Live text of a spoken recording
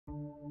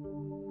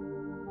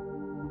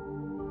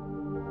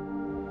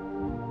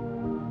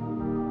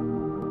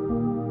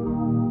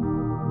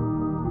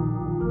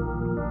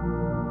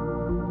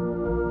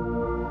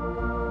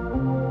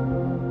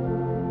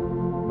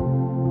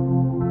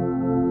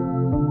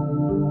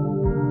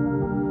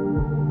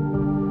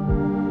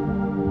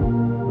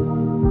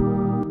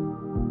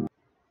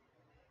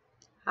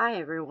Hi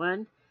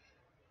everyone.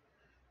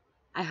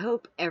 I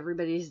hope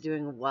everybody's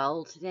doing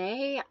well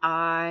today.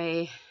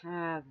 I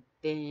have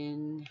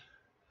been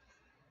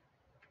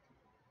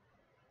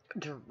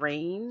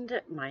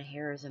drained. My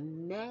hair is a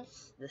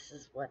mess. This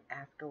is what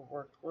after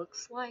work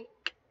looks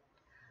like.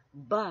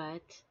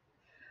 But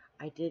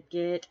I did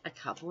get a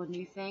couple of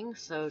new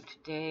things. So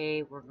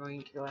today we're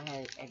going to go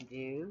ahead and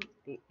do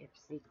the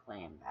Ipsy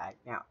Glam bag.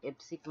 Now,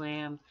 Ipsy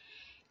Glam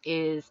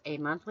is a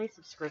monthly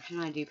subscription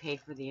I do pay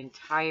for the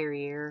entire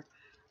year.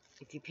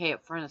 If you pay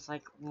up front, it's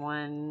like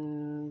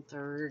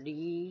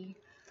 $130,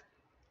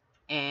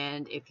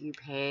 and if you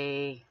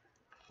pay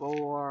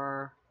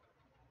for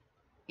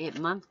it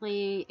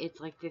monthly,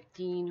 it's like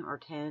 15 or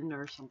 10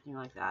 or something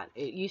like that.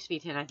 It used to be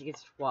 10, I think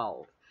it's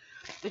 12.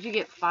 But you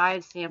get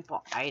 5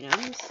 sample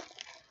items,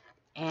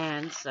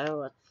 and so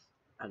let's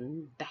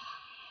unbag.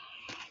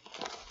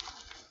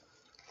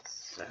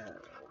 So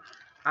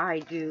I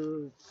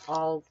do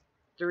all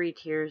 3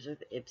 tiers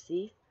of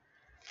Ipsy.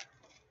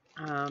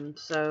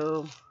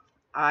 So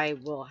I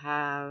will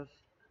have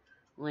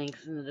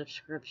links in the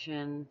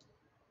description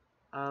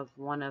of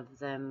one of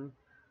them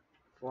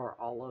for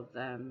all of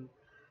them.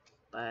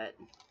 But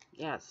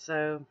yeah,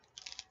 so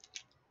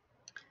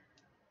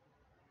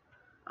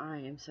I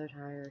am so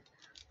tired.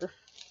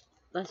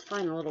 Let's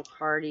find a little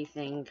cardy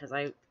thing, because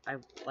I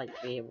like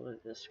to be able to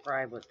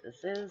describe what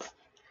this is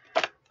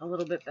a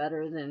little bit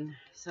better than.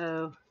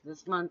 So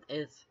this month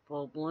is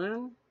Full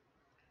Bloom,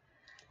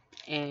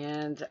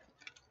 and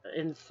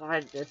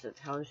inside this it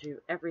tells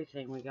you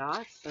everything we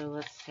got. So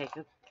let's take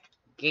a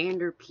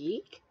gander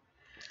peek.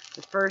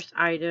 The first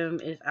item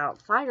is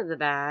outside of the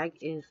bag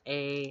is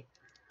a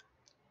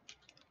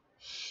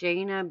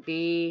Shayna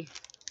B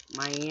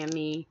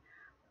Miami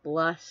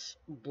blush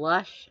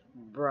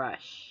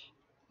brush.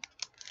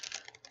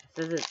 It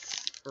says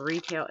its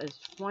retail is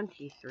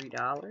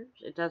 $23.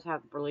 It does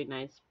have really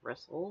nice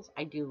bristles.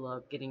 I do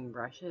love getting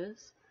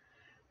brushes.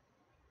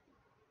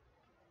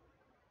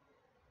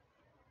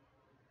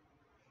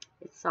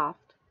 It's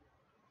soft,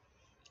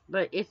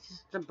 but it's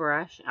just a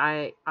brush.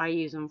 I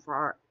use them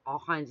for all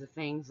kinds of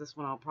things. This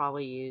one I'll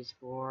probably use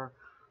for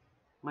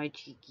my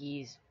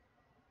cheekies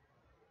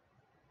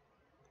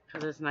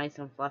because it's nice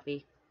and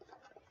fluffy.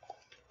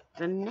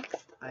 The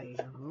next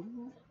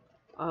item,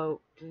 oh,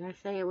 did I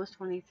say it was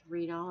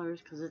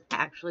 $23? Because it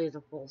actually is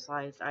a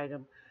full-sized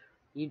item.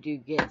 You do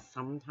get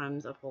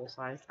sometimes a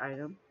full-sized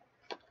item.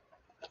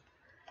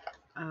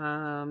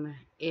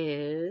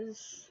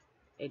 Is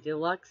a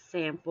deluxe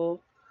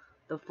sample.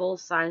 The full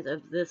size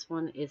of this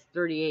one is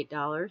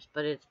 $38,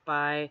 but it's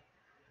by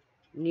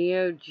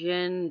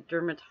Neogen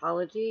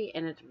Dermatology,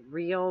 and it's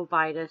Real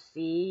Vita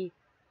C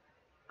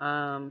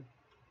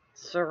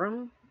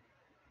serum.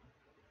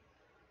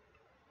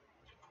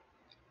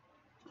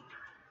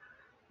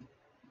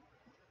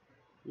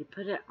 You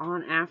put it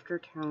on after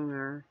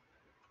toner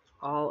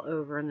all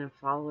over, and then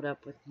follow it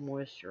up with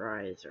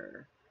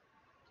moisturizer.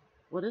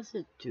 What does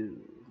it do?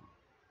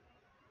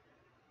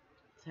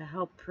 To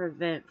help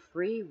prevent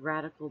free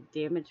radical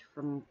damage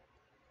from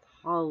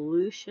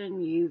pollution,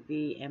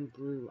 UV, and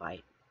blue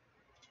light.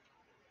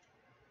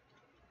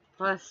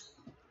 Plus,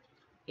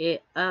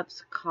 it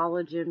ups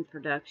collagen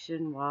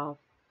production while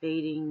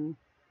fading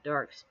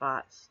dark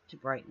spots to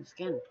brighten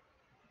skin.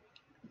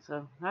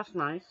 So that's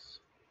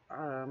nice.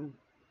 I'll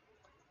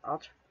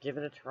give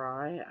it a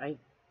try. I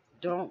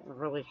don't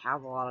really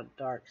have a lot of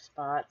dark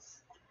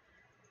spots.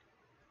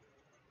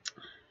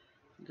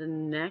 The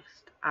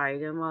next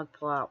item, I'll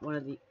pull out one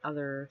of the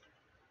other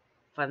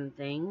fun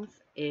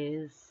things,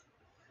 is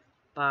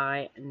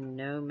by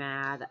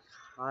Nomad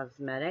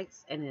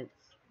Cosmetics, and it's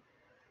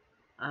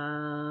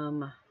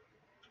it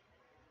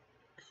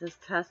says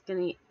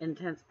Tuscany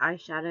Intense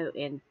Eyeshadow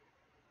in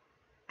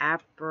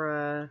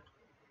Aperitivo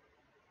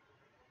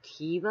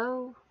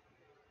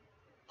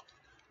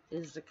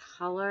is the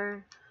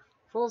color.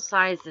 Full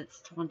size,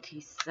 it's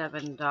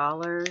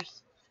 $27.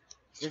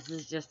 This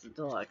is just a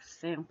deluxe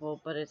sample,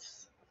 but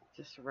it's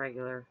just a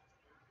regular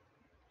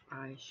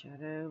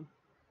eyeshadow.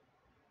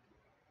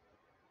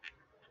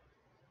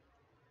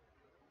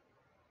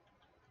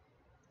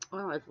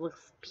 Oh, it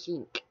looks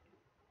pink.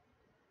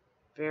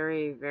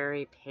 Very,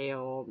 very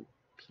pale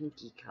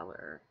pinky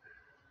color.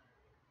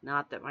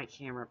 Not that my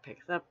camera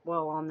picks up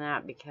well on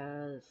that,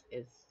 because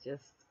it's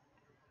just,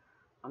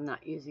 I'm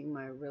not using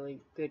my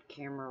really good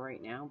camera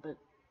right now, but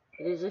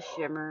it is a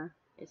shimmer.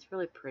 It's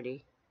really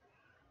pretty.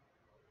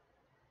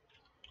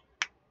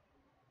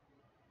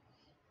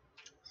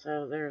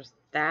 So there's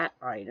that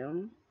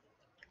item.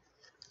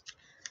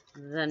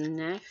 The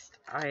next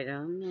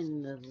item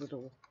in the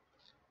little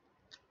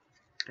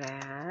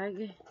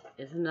bag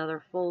is another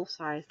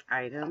full-sized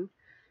item.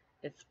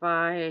 It's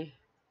by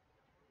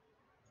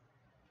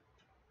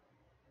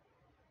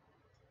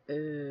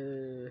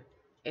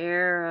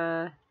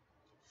Araceli.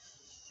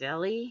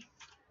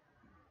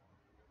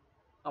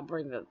 I'll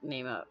bring the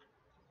name up.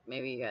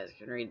 Maybe you guys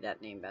can read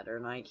that name better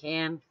than I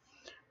can.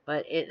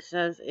 But it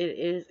says it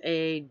is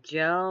a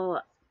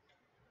gel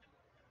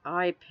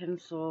eye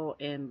pencil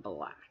in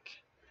black.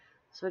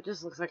 So it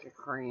just looks like a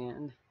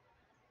crayon.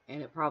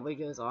 And it probably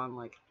goes on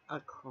like a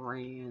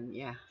crayon,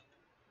 yeah.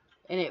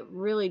 And it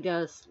really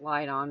does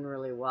slide on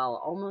really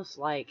well, almost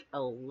like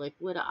a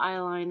liquid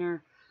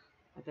eyeliner.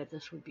 I bet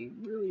this would be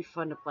really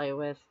fun to play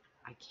with.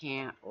 I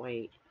can't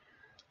wait.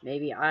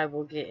 Maybe I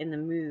will get in the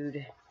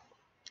mood.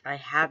 I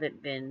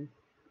haven't been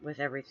with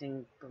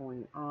everything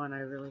going on. I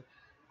really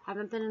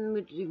haven't been in the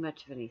mood to do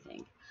much of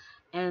anything.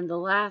 And the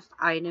last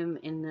item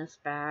in this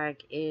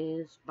bag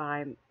is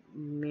by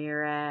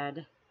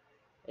Murad.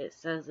 It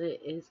says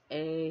it is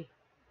a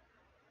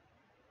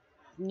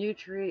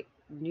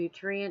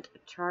nutrient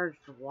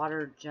charged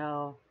water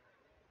gel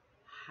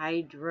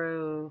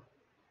hydro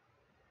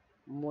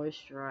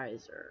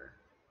moisturizer.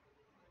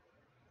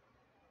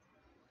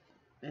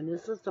 And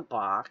this is the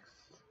box.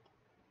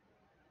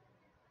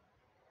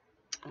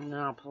 And then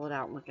I'll pull it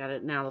out and look at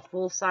it. Now, the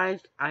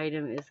full-sized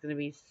item is going to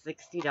be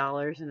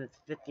 $60, and it's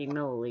 50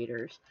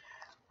 milliliters.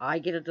 I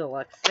get a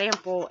deluxe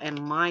sample, and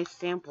my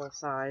sample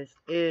size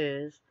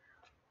is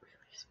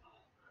really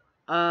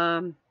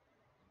small.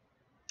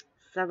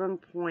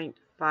 7.5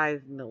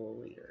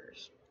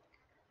 milliliters.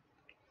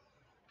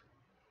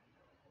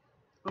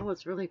 Oh,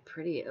 it's really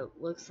pretty. It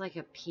looks like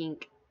a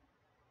pink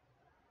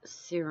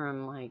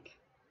serum, like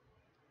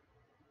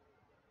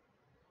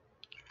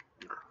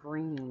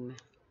cream.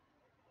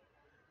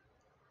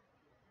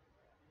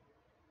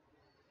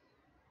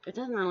 It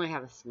doesn't really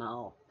have a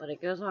smell, but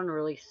it goes on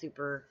really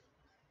super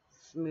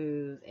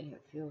smooth, and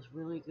it feels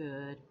really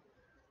good.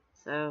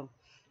 So,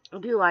 I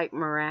do like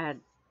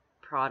Murad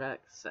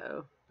products,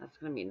 so that's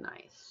going to be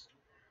nice.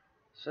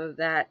 So,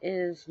 that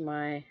is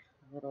my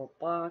little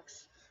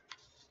box.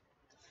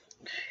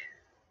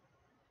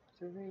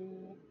 3,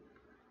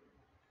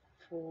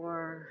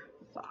 4,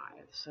 5.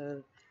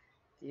 So,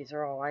 these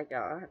are all I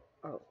got.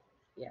 Oh,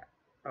 yeah.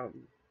 Let's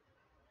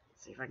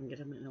see if I can get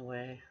them in a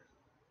way.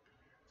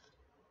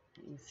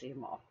 You can see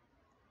them all.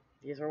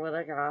 These are what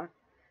I got.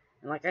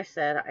 And like I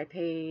said, I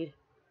paid,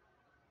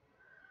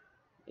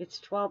 it's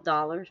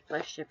 $12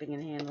 plus shipping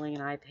and handling,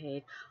 and I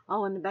paid,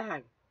 oh, and the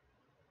bag.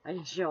 I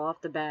didn't show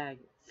off the bag.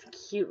 It's a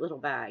cute little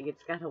bag.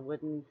 It's got a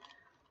wooden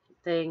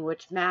thing,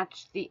 which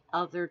matched the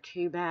other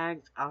 2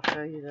 bags. I'll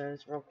show you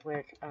those real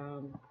quick.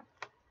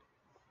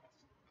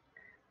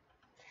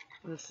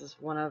 This is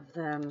one of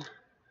them.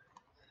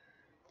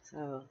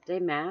 So, they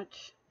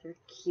match. They're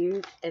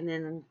cute. And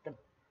then the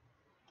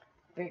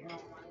bigger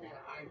one that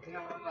I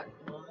got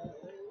was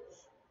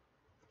this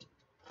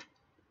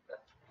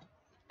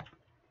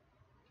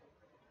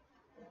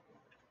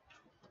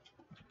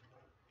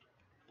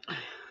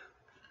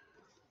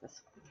one.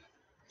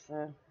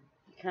 So,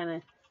 kind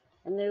of,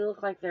 and they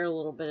look like they're a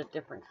little bit of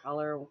different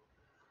color.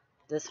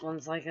 This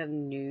one's like a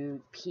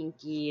nude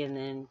pinky, and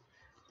then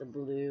the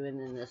blue, and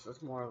then this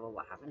is more of a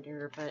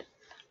lavender. But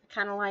I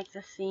kind of like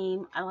the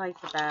theme. I like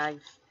the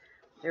bags.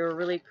 They were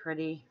really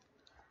pretty.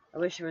 I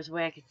wish there was a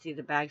way I could see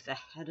the bags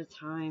ahead of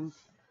time,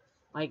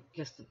 like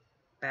just the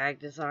bag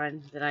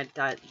design. Then I'd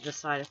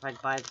decide if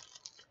I'd buy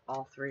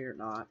all 3 or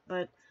not.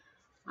 But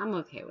I'm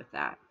okay with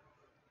that.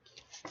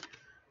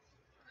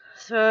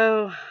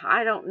 So,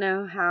 I don't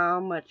know how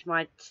much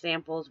my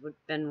samples would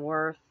have been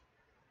worth.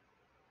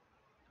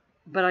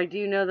 But I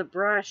do know the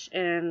brush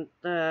and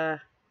the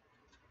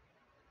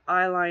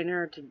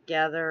eyeliner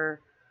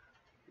together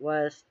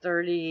was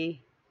 $39,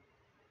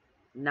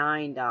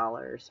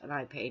 and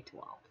I paid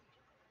 $12.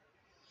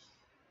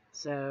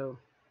 So,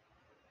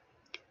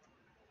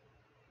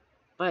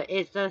 but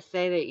it does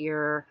say that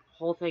your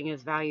whole thing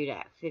is valued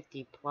at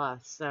 50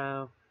 plus,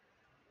 so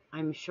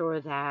I'm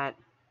sure that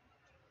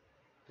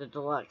the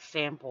deluxe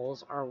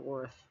samples are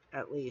worth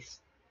at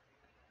least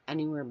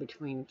anywhere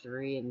between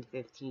 3 and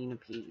 15 a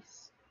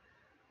piece.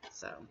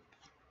 So,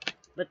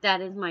 but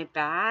that is my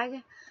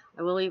bag.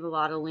 I will leave a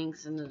lot of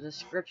links in the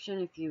description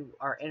if you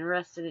are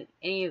interested in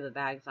any of the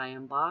bags I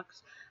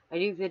unbox. I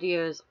do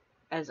videos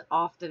as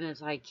often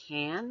as I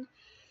can,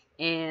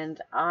 and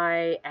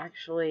I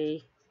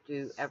actually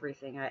do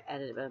everything. I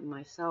edit them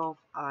myself,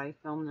 I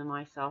film them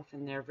myself,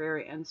 and they're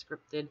very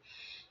unscripted,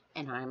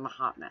 and I'm a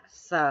hot mess.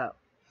 So,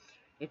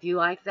 if you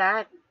like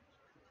that,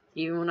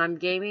 even when I'm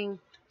gaming,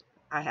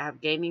 I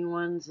have gaming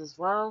ones as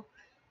well,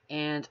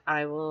 and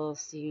I will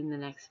see you in the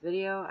next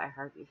video. I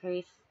heart your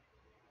face.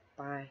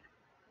 Bye.